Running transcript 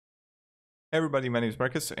Hey everybody, my name is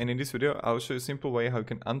Marcus, and in this video I'll show you a simple way how you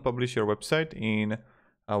can unpublish your website in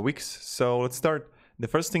Wix. So let's start. The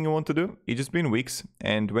first thing you want to do, you just be in Wix,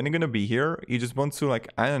 and when you're gonna be here, you just want to,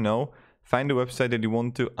 I don't know, find the website that you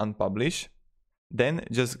want to unpublish. Then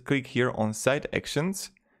just click here on Site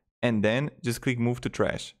Actions, and then just click Move to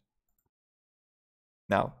Trash.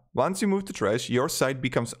 Now, once you move to trash, your site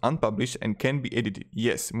becomes unpublished and can be edited.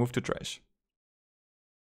 Yes, move to trash.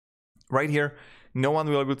 Right here, no one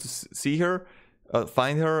will be able to see her,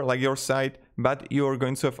 find her, like your site, but you're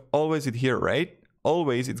going to have always it here, right?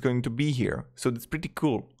 Always it's going to be here. So that's pretty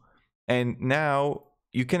cool. And now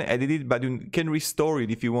you can edit it, but you can restore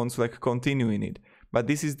it if you want to continue in it. But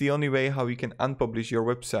this is the only way how you can unpublish your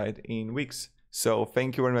website in Wix. So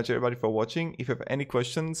thank you very much everybody for watching. If you have any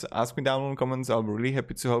questions, ask me down in the comments. I'll be really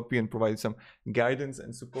happy to help you and provide some guidance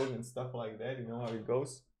and support and stuff like that. You know how it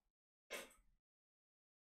goes.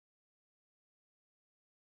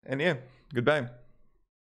 And yeah, goodbye.